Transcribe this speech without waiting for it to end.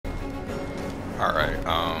Alright,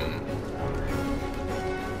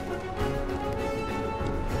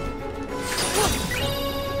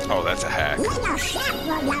 oh, that's a hack. Little shit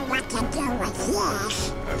will know what to do with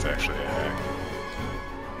this. That's actually a hack.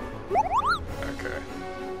 Okay.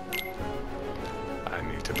 I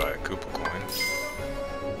need to buy a Koopa coin.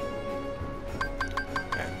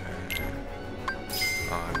 And then,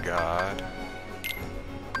 on God.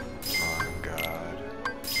 On God.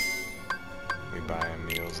 We buying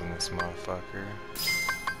meals in this motherfucker.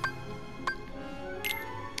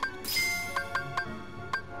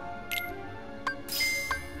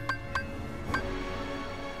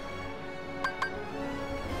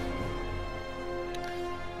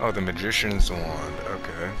 Oh, the magician's wand.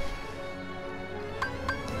 Okay.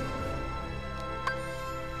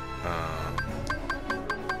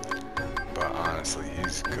 But honestly,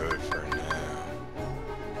 he's good for now.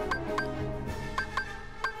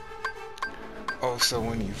 Oh, so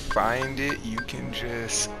when you find it, you can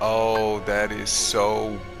just... Oh, that is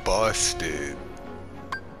so busted.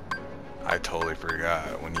 I totally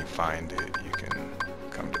forgot. When you find it, you can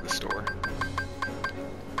come to the store.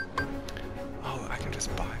 Oh, I can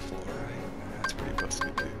just buy fluorite. That's pretty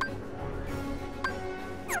busted, too.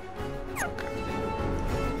 Okay.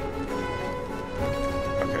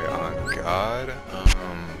 Okay, on God.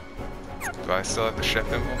 Do I still have the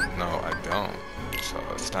chef emblem? No, I don't. So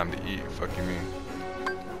it's time to eat. Fuck you mean?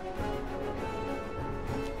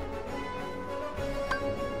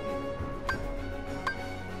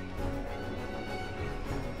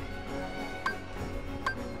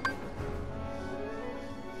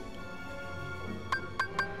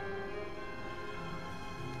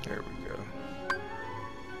 There we go.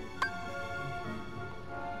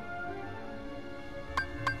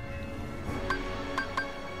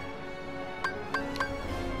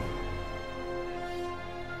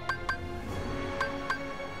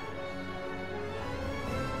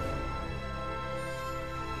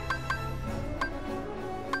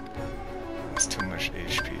 That's too much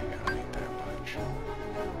HP. I don't need that much.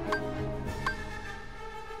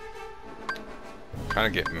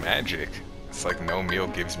 Trying to get magic. It's like no meal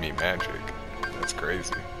gives me magic. That's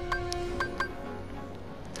crazy.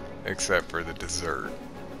 Except for the dessert.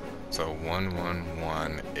 So 1, 1,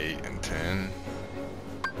 1, 8, and 10.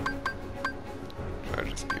 Should I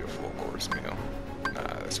just eat a full course meal?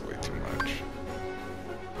 Nah, that's way too much.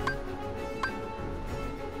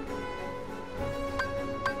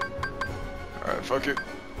 Alright, fuck it.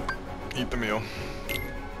 Eat the meal.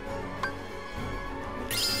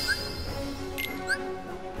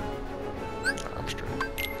 I'm straight.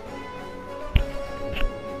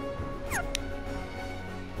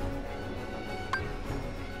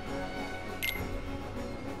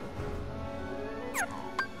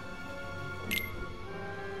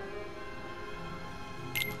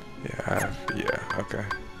 Yeah, okay.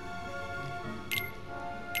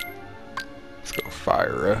 Let's go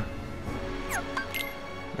fire.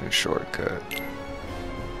 And shortcut.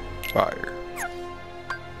 Fire.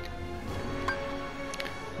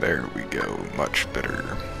 There we go, much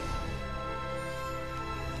better.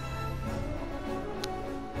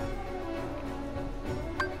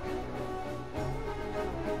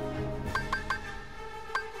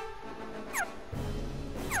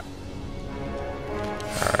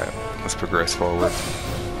 Alright, let's progress forward.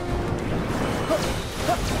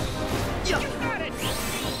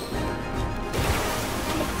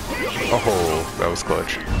 Oh, that was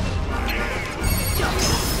clutch.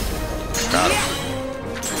 Got him.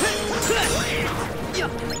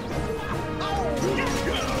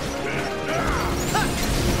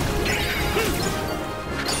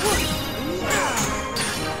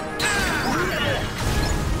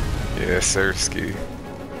 Yeah, Sirski.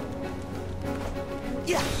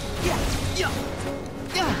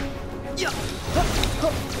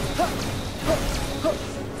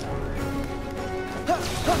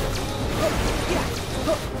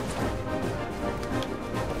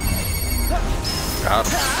 Got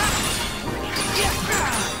him.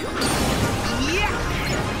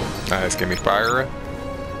 Nice, give me fire.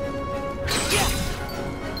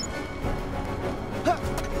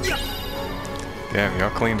 Damn, y'all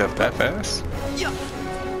cleaned up that fast?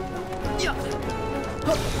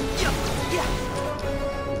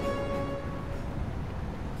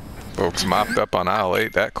 Folks mopped up on aisle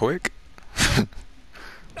 8 that quick? The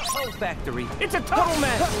whole factory. It's a total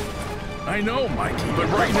mess. I know, Mikey, but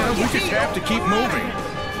right now we just have to keep moving.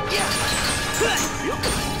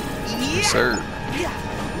 Yes, sir.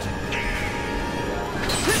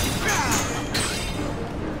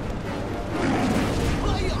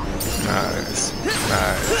 Nice.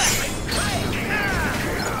 Nice.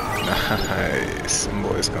 Nice. Some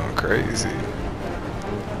boys going crazy.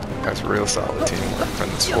 That's real solid teamwork from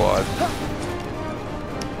the squad.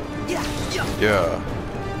 Yeah.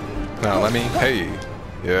 Now let me, hey.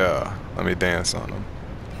 Yeah. Let me dance on him.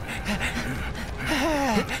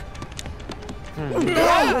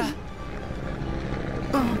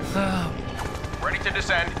 Ready to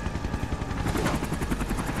descend.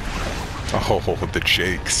 Oh, the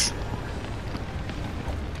Jakes.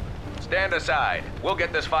 Stand aside. We'll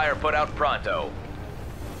get this fire put out pronto.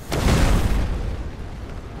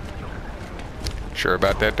 Sure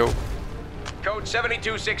about that, dope? Code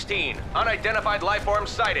 7216. Unidentified life form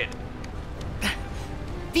sighted.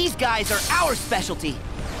 These guys are our specialty.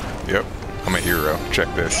 Yep. I'm a hero.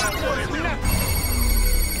 Check this. Start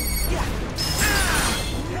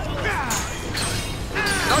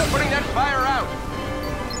putting that fire out.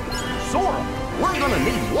 Sora, we're gonna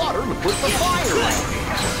need water to put the fire out.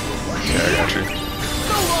 Yeah, I got you.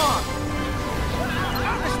 So long!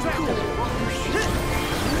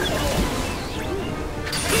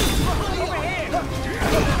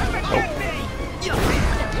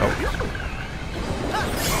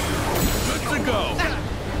 Good to go.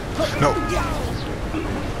 No.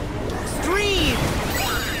 Stream!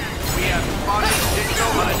 We have spotted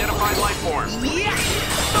digital unidentified life form. Yeah!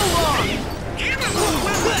 So long!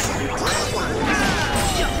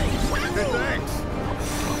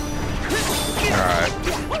 Alright.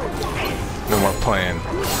 No more playing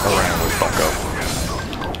around with Bucko.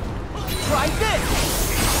 Try this!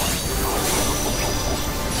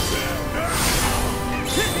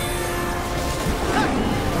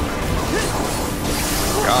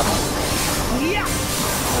 Got him. Yeah!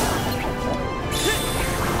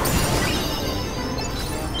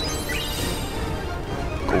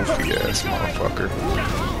 Goofy ass motherfucker.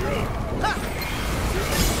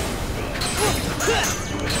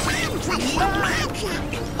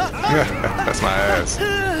 That's my ass.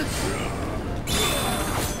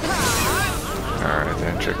 Alright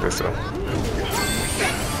then, check this out.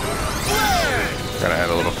 Gotta add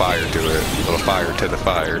a little fire to it. A little fire to the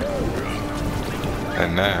fire.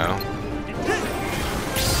 And now...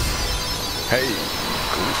 Hey!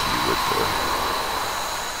 Goofy with the...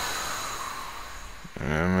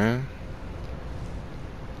 Yeah, man.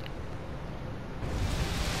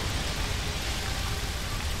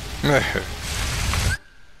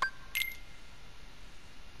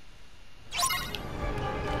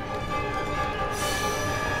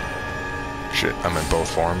 Shit, I'm in both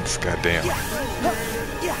forms. Goddamn.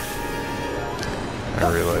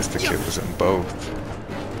 I realized the kid was in both.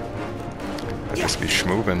 I just be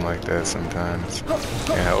schmoovin' like that sometimes.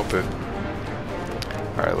 Can't help it.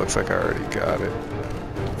 Alright, looks like I already got it.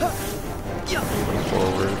 Moving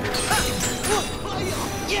forward.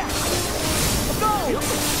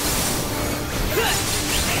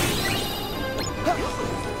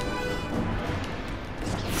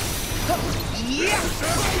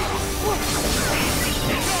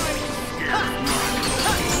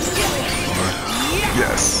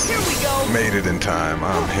 Yes. Here we go. Made it in time.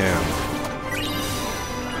 I'm him.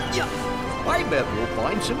 I bet we'll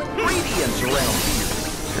find some ingredients around here.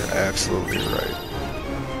 You're absolutely right.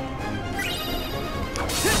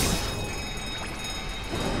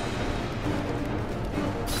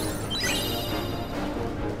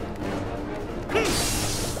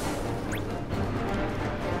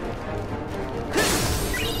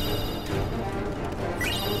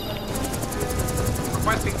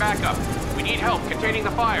 Requesting backup. We need help containing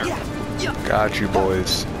the fire. Got you,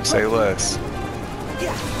 boys. Say less.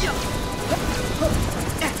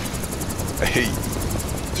 Hey.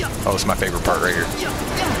 Oh, it's my favorite part right here.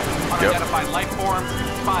 Unidentified life form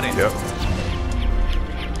spotted. Yep.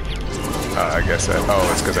 I guess that.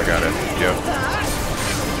 Oh, it's because I got it. Yep.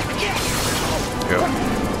 Yep.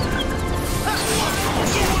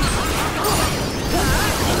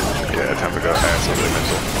 Yeah, time to go absolutely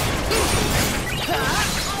mental.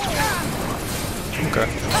 Okay.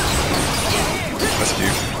 That's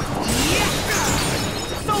cute.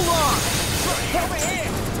 So long!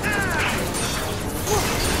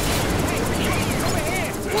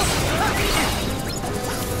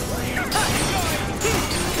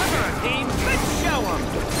 Let's show 'em.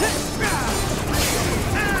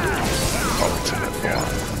 Ultimate form.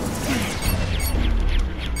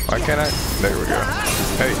 Why can't I? There we go.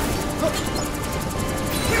 Hey.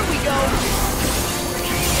 Here we go!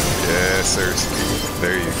 Yes, sir.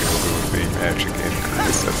 There you go, Goofy. Magic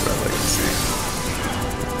increase. That's what I like to see.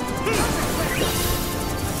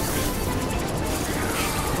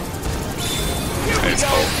 It's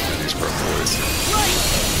hope for these pro boys.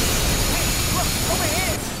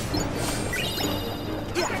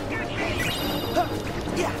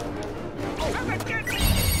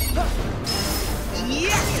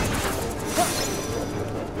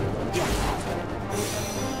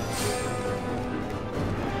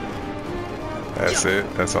 That's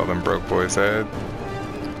it. That's all them broke boys had.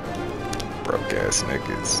 Broke ass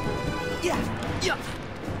niggas. Yeah. Yeah.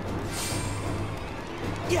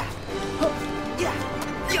 Yeah. Huh. Yeah.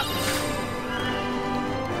 Yeah.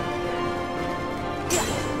 Yeah.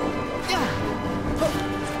 Yeah. Huh.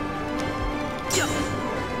 Yeah.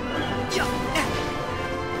 Yeah.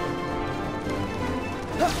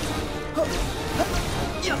 Huh. Huh. Huh.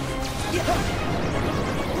 Yeah. Yeah.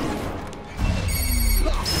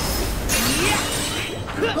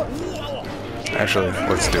 Actually,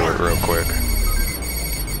 let's do it real quick.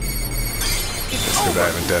 Because I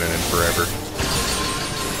haven't done it in forever.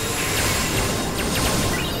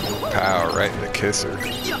 Pow, right in the kisser.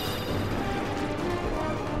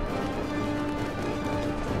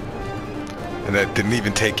 And that didn't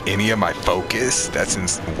even take any of my focus? That's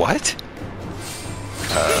what?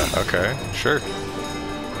 Okay, sure.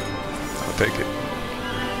 I'll take it.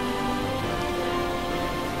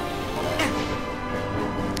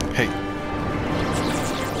 Hey.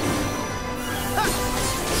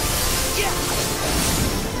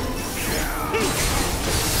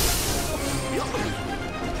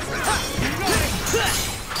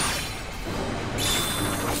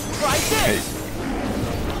 Hey.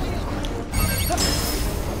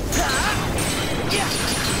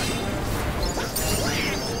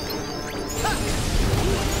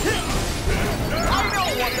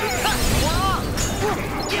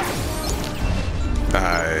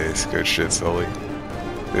 Nice, good shit, Sully.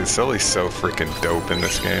 Dude, Sully's so freaking dope in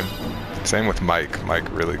this game. Same with Mike. Mike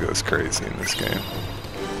really goes crazy in this game.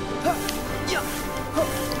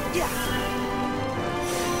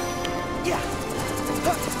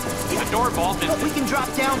 The door vault is... We can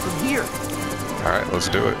drop down from here. Alright, let's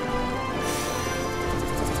do it.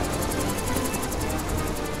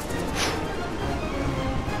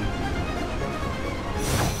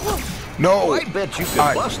 No! I bet you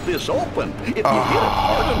could bust this open if you hit it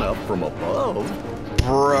hard enough from above.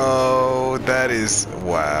 Bro, that is...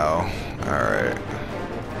 wow. Alright.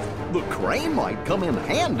 The crane might come in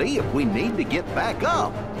handy if we need to get back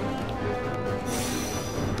up.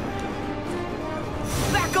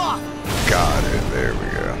 Back off. Got it. There we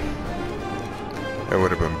go. It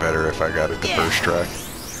would have been better if I got it the first try.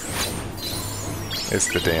 It's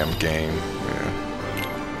the damn game. Yeah.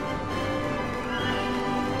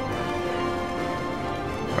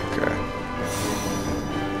 Okay.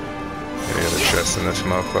 Any other chests in this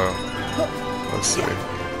mofo? Let's see.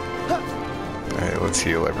 Hey, let's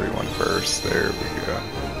heal everyone first. There we go.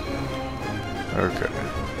 Okay.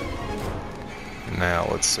 Now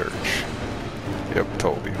let's search. Yep,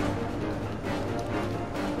 told you.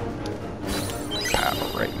 Pow,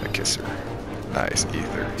 right in the kisser. Nice,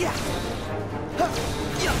 ether.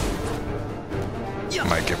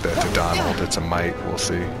 Might give that to Donald. It's a might. We'll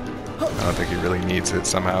see. I don't think he really needs it.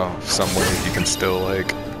 Somehow, some way, he can still,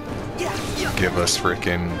 like, give us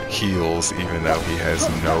freaking heals, even though he has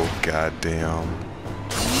no goddamn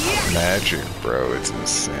magic, bro. It's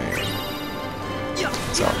insane.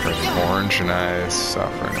 Suffering orange, nice.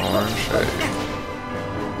 Suffering orange. Hey.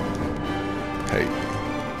 Hey.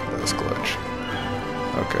 That was clutch.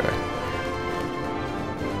 Okay.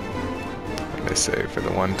 Let me save for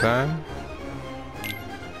the one time.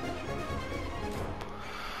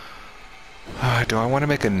 Do I want to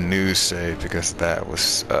make a new save because that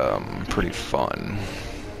was pretty fun?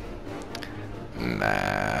 Nah,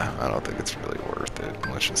 I don't think it's really worth it.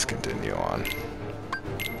 Let's just continue on.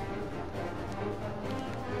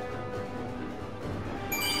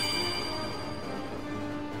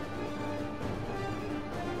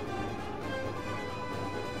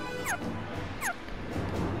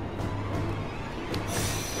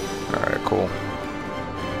 Alright, cool.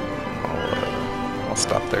 I'll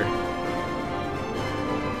stop there.